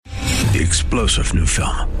the explosive new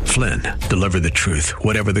film, Flynn, Deliver the Truth,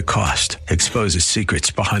 Whatever the Cost, exposes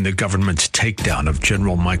secrets behind the government's takedown of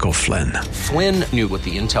General Michael Flynn. Flynn knew what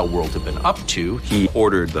the intel world had been up to. He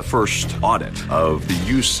ordered the first audit of the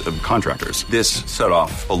use of contractors. This set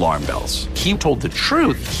off alarm bells. He told the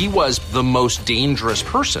truth. He was the most dangerous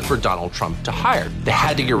person for Donald Trump to hire. They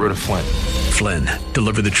had to get rid of Flynn. Flynn,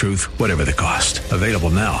 Deliver the Truth, Whatever the Cost. Available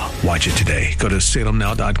now. Watch it today. Go to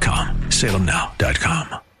salemnow.com.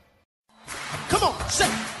 salemnow.com. Come on, say,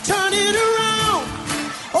 turn it around.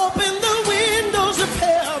 Open the windows of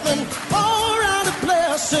heaven. Pour out a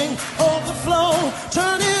blessing, overflow.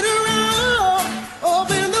 Turn it around.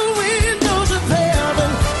 Open the windows of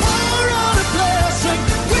heaven. Pour out a blessing.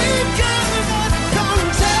 We've got what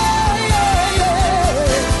comes.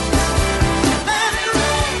 Let it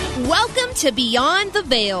rain. Welcome to Beyond the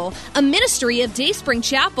Veil, a ministry of Dayspring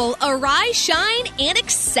Chapel. Arise, shine, and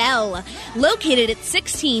excel. Located at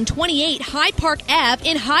 1628 Hyde Park Ave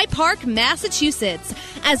in Hyde Park, Massachusetts.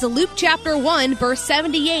 As Luke chapter 1, verse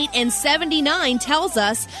 78 and 79 tells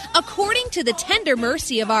us, according to the tender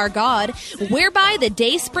mercy of our God, whereby the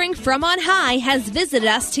dayspring from on high has visited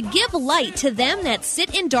us to give light to them that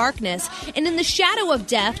sit in darkness and in the shadow of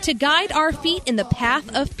death, to guide our feet in the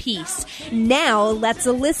path of peace. Now, let's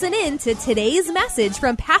listen in to today's message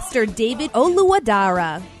from Pastor David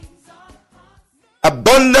Oluwadara.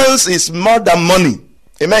 Abundance is more than money.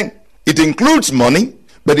 Amen. It includes money,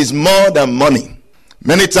 but it's more than money.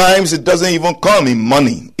 Many times it doesn't even come in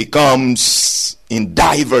money. It comes in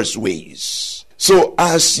diverse ways. So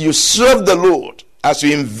as you serve the Lord, as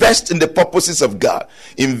you invest in the purposes of God,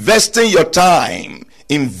 investing your time,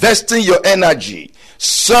 investing your energy,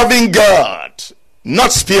 serving God,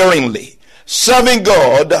 not sparingly, serving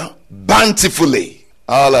God bountifully.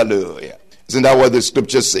 Hallelujah. Isn't that what the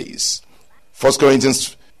scripture says? 1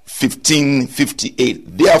 Corinthians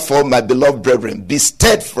 15:58. Therefore, my beloved brethren, be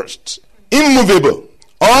steadfast, immovable,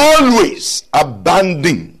 always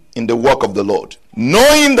abounding in the work of the Lord,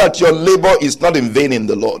 knowing that your labor is not in vain in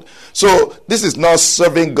the Lord. So this is not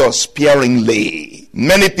serving God sparingly.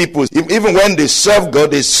 Many people, even when they serve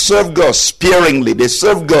God sparingly. They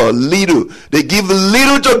serve God little. They give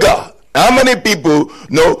little to God. How many people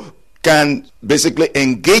can basically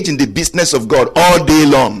engage in the business of God all day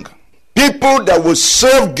long? People that will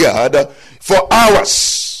serve God for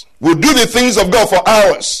hours, will do the things of God for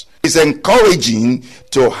hours. It's encouraging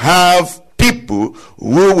to have people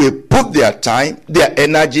who will put their time, their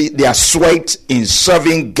energy, their sweat in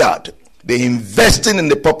serving God. They're investing in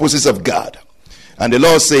the purposes of God. And the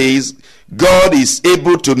Lord says, God is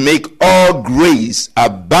able to make all grace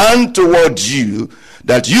abound towards you,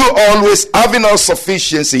 that you always, having all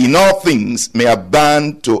sufficiency in all things, may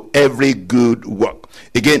abound to every good work.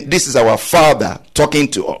 Again, this is our Father talking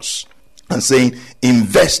to us and saying,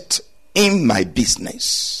 invest in my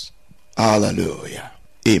business. Hallelujah.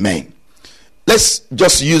 Amen. Let's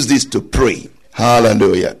just use this to pray.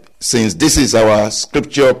 Hallelujah. Since this is our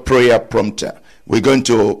scripture prayer prompter, we're going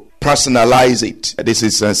to personalize it. This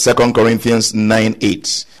is 2 Corinthians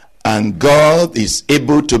 9:8. And God is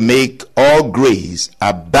able to make all grace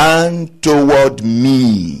abound toward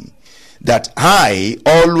me, that I,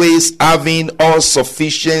 always having all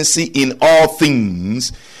sufficiency in all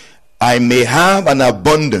things, I may have an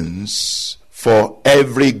abundance for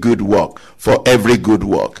every good work. For every good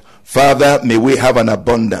work. Father, may we have an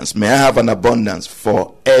abundance. May I have an abundance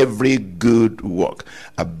for every good work.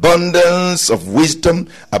 Abundance of wisdom,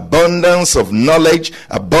 abundance of knowledge,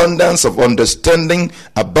 abundance of understanding,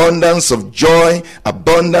 abundance of joy,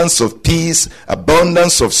 abundance of peace,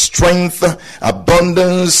 abundance of strength,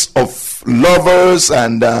 abundance of lovers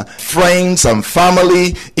and friends and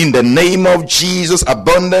family in the name of Jesus.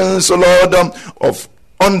 Abundance, O Lord, of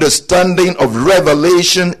understanding, of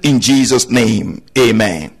revelation in Jesus' name.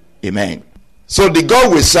 Amen. Amen. So the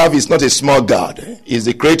God we serve is not a small God. He's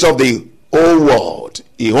the creator of the whole world.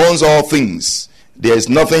 He owns all things. There is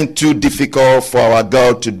nothing too difficult for our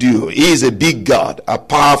God to do. He is a big God, a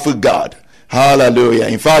powerful God. Hallelujah.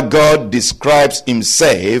 In fact, God describes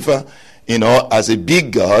himself, as a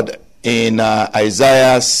big God in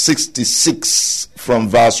Isaiah 66 from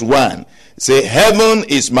verse 1. Say, heaven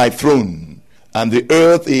is my throne and the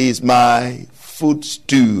earth is my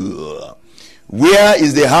footstool. Where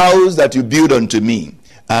is the house that you build unto me?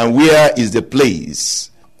 And where is the place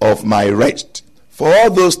of my rest? For all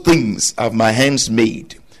those things have my hands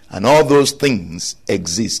made, and all those things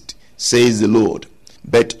exist, says the Lord.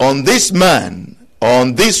 But on this man,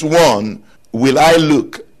 on this one, will I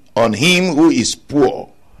look, on him who is poor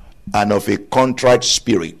and of a contrite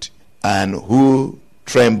spirit, and who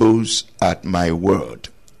trembles at my word.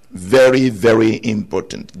 very, very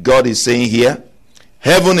important. God is saying here,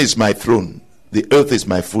 heaven is my throne, the earth is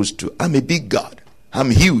my footstool. I'm a big God. I'm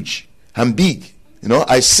huge. I'm big.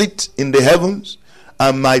 I sit in the heavens,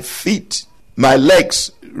 and my feet, my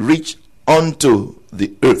legs reach onto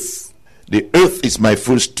the earth. The earth is my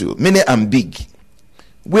footstool, meaning I'm big.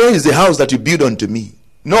 Where is the house that you build unto me?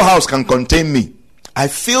 No house can contain me. I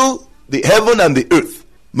fill the heaven and the earth.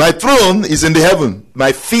 My throne is in the heaven.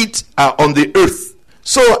 My feet are on the earth.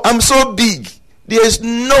 So I'm so big. There is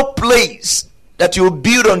no place that you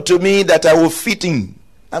build unto me that I will fit in.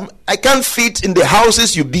 I can't fit in the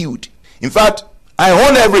houses you build. In fact, I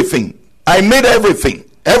own everything. I made everything.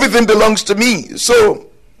 Everything belongs to me. So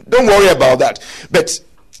don't worry about that. But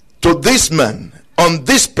to this man, on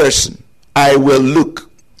this person, I will look.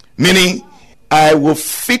 Meaning, I will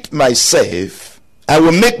fit myself. I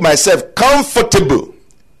will make myself comfortable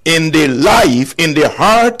in the life, in the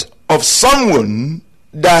heart of someone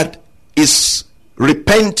that is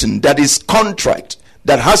repentant, that is contrite,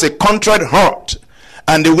 that has a contrite heart,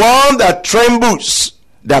 and the one that trembles,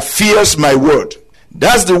 that fears my word.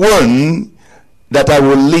 That's the one that I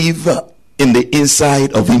will live in the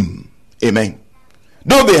inside of him. Amen.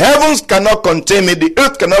 Though the heavens cannot contain me, the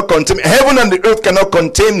earth cannot contain me, heaven and the earth cannot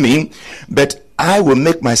contain me, but I will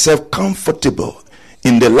make myself comfortable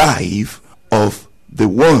in the life of the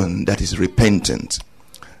one that is repentant,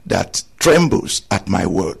 that trembles at my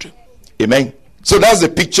word. Amen. So that's the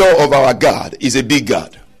picture of our God. He's a big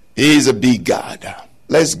God. He is a big God.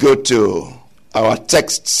 Let's go to our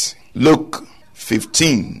texts. Luke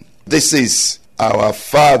 15. This is our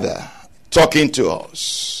Father talking to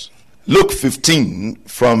us. Luke 15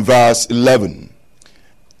 from verse 11.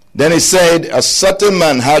 Then he said, a certain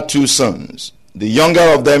man had 2 sons. The younger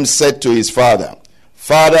of them said to his father,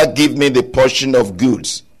 Father, give me the portion of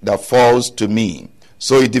goods that falls to me.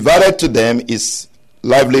 So he divided to them his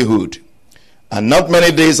livelihood. And not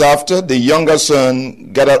many days after, the younger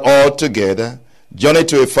son gathered all together, journeyed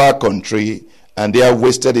to a far country, and there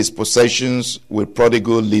wasted his possessions with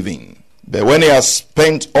prodigal living. But when he had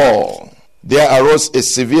spent all, there arose a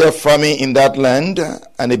severe famine in that land,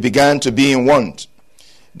 and he began to be in want.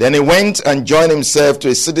 Then he went and joined himself to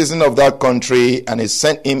a citizen of that country, and he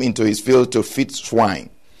sent him into his field to feed swine.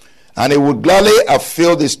 And he would gladly have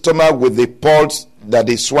filled his stomach with the pods that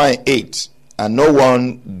the swine ate, and no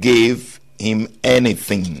one gave him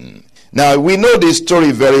anything. Now, we know this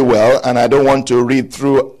story very well, and I don't want to read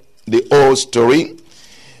through the whole story,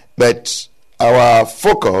 but our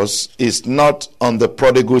focus is not on the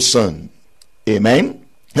prodigal son. Amen?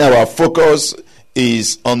 Now, our focus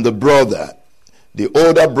is on the brother, the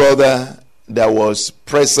older brother that was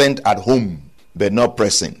present at home, but not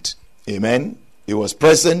present. Amen? He was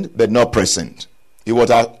present, but not present. He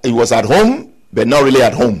was at home, but not really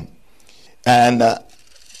at home. And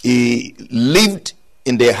he lived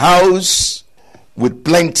in the house with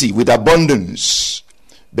plenty, with abundance,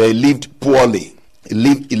 but he lived poorly. He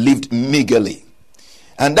lived meagerly.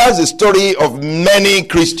 And that's the story of many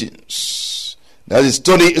Christians. That's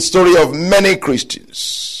the story of many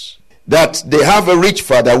Christians. That they have a rich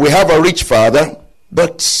father, we have a rich father,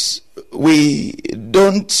 but we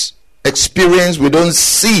don't experience, we don't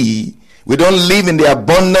see, we don't live in the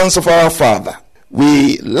abundance of our Father.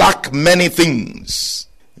 We lack many things.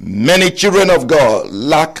 Many children of God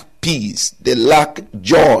lack peace, they lack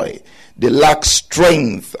joy, they lack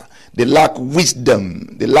strength, they lack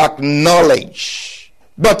wisdom, they lack knowledge.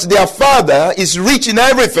 But their Father is rich in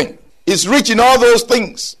everything, is rich in all those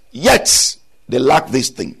things, yet they lack these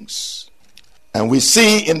things. And we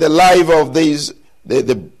see in the life of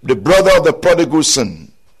the brother of the prodigal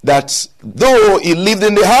son, that though he lived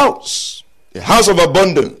in the house of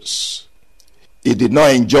abundance, he did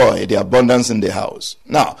not enjoy the abundance in the house.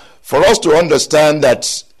 Now, for us to understand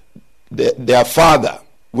that their father,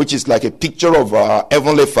 which is like a picture of our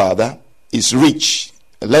heavenly Father, is rich,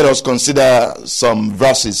 let us consider some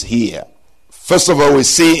verses here. First of all, we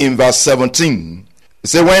see in verse 17, it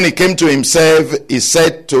said, when he came to himself, he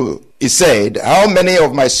said, how many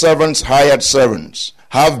of my servants, hired servants,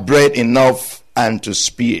 have bread enough and to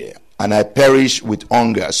spare, and I perish with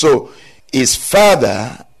hunger? So his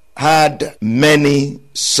father had many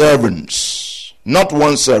servants, not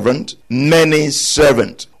one servant, many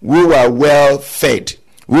servants who were well fed,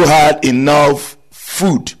 who had enough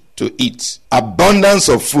food to eat, abundance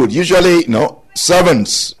of food. Usually,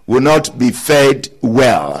 servants will not be fed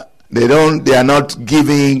well. They are not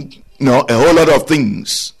giving, a whole lot of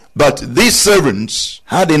things. But these servants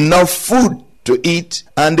had enough food to eat,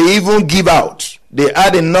 and they even give out. They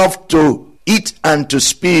had enough to eat and to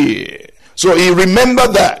spare. So he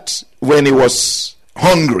remembered that when he was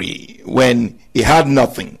hungry, when he had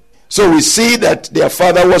nothing. So we see that their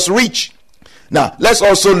father was rich. Now, let's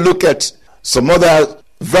also look at some other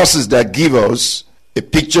verses that give us a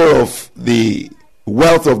picture of the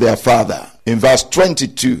wealth of their father. In verse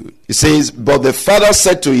 22, it says, "But the father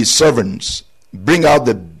said to his servants, bring out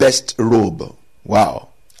the best robe." Wow.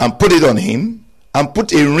 "And put it on him, and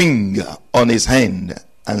put a ring on his hand,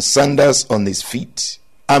 and sandals on his feet.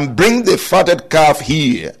 And bring the fatted calf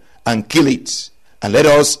here, and kill it, and let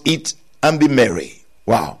us eat and be merry."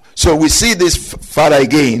 Wow. So we see this father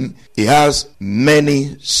again. He has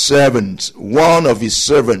many servants. One of his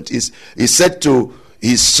servants he said to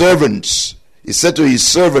his servants,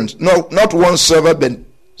 no, not one servant, but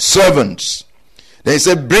servants. Then he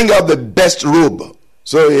said, bring out the best robe.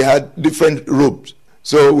 So he had different robes.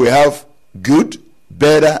 So we have good,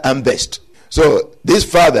 better, and best. So this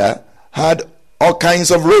father had all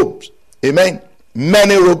kinds of robes. Amen.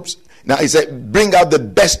 Many robes. Now he said, bring out the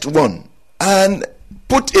best one and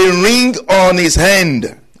put a ring on his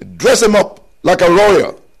hand. Dress him up like a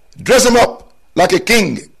royal. Dress him up like a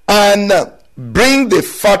king. And bring the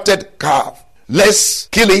fatted calf. Let's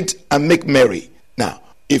kill it and make merry. Now,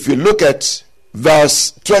 if you look at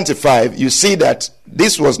verse 25, you see that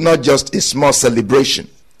this was not just a small celebration.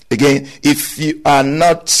 Again, if you are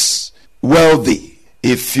not wealthy,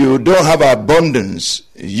 if you don't have abundance,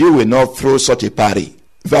 you will not throw such a party.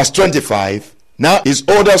 Verse 25, now his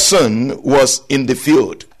older son was in the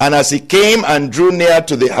field, and as he came and drew near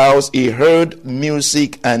to the house, he heard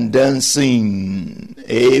music and dancing.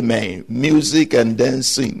 Amen. Music and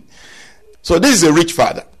dancing. So this is a rich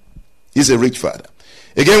father. He's a rich father.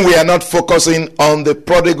 Again, we are not focusing on the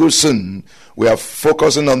prodigal son. We are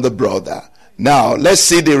focusing on the brother. Now, let's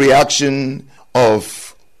see the reaction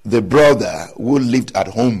of the brother who lived at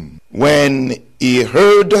home. When he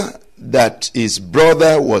heard that his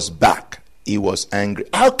brother was back, he was angry.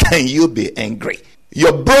 How can you be angry?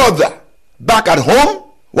 Your brother back at home?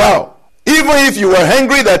 Wow. Even if you were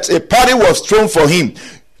angry that a party was thrown for him,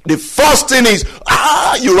 the first thing is,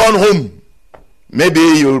 you run home. Maybe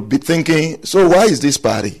you'll be thinking, so why is this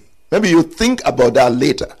party? Maybe you think about that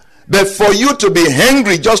later. But for you to be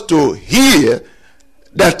angry just to hear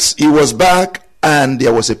that he was back and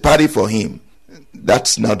there was a party for him,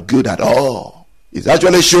 that's not good at all. It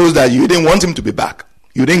actually shows that you didn't want him to be back.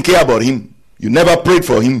 You didn't care about him. You never prayed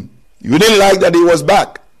for him. You didn't like that he was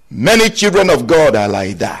back. Many children of God are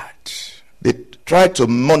like that. They try to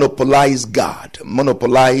monopolize God,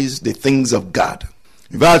 monopolize the things of God.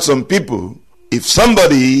 You've had some people, if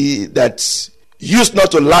somebody that used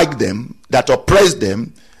not to like them, that oppressed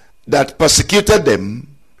them, that persecuted them,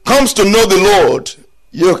 comes to know the Lord,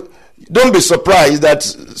 you don't be surprised that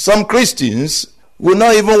some Christians will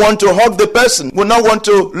not even want to hug the person, will not want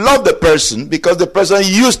to love the person because the person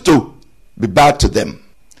used to be bad to them.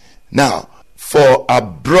 Now, for a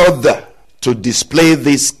brother to display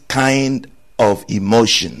this kind of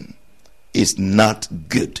emotion is not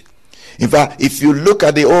good. In fact, if you look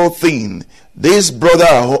at the whole thing, this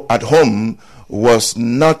brother at home was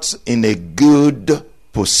not in a good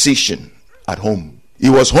position at home. He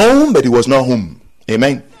was home, but he was not home.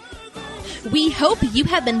 Amen. We hope you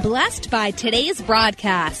have been blessed by today's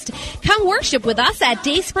broadcast. Come worship with us at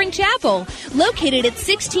Dayspring Chapel, located at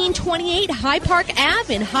 1628 Hyde Park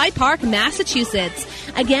Ave in Hyde Park, Massachusetts.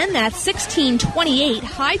 Again, that's 1628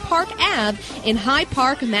 Hyde Park Ave in Hyde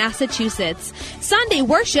Park, Massachusetts. Sunday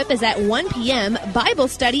worship is at 1 p.m., Bible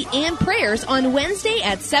study and prayers on Wednesday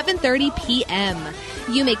at 7:30 p.m.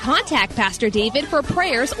 You may contact Pastor David for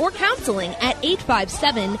prayers or counseling at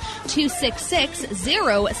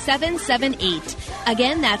 857-266-0778.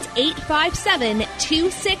 Again, that's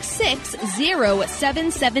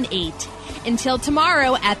 857-266-0778. Until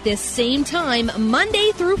tomorrow at this same time,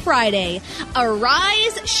 Monday through Friday,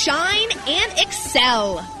 arise, shine, and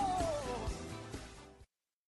excel.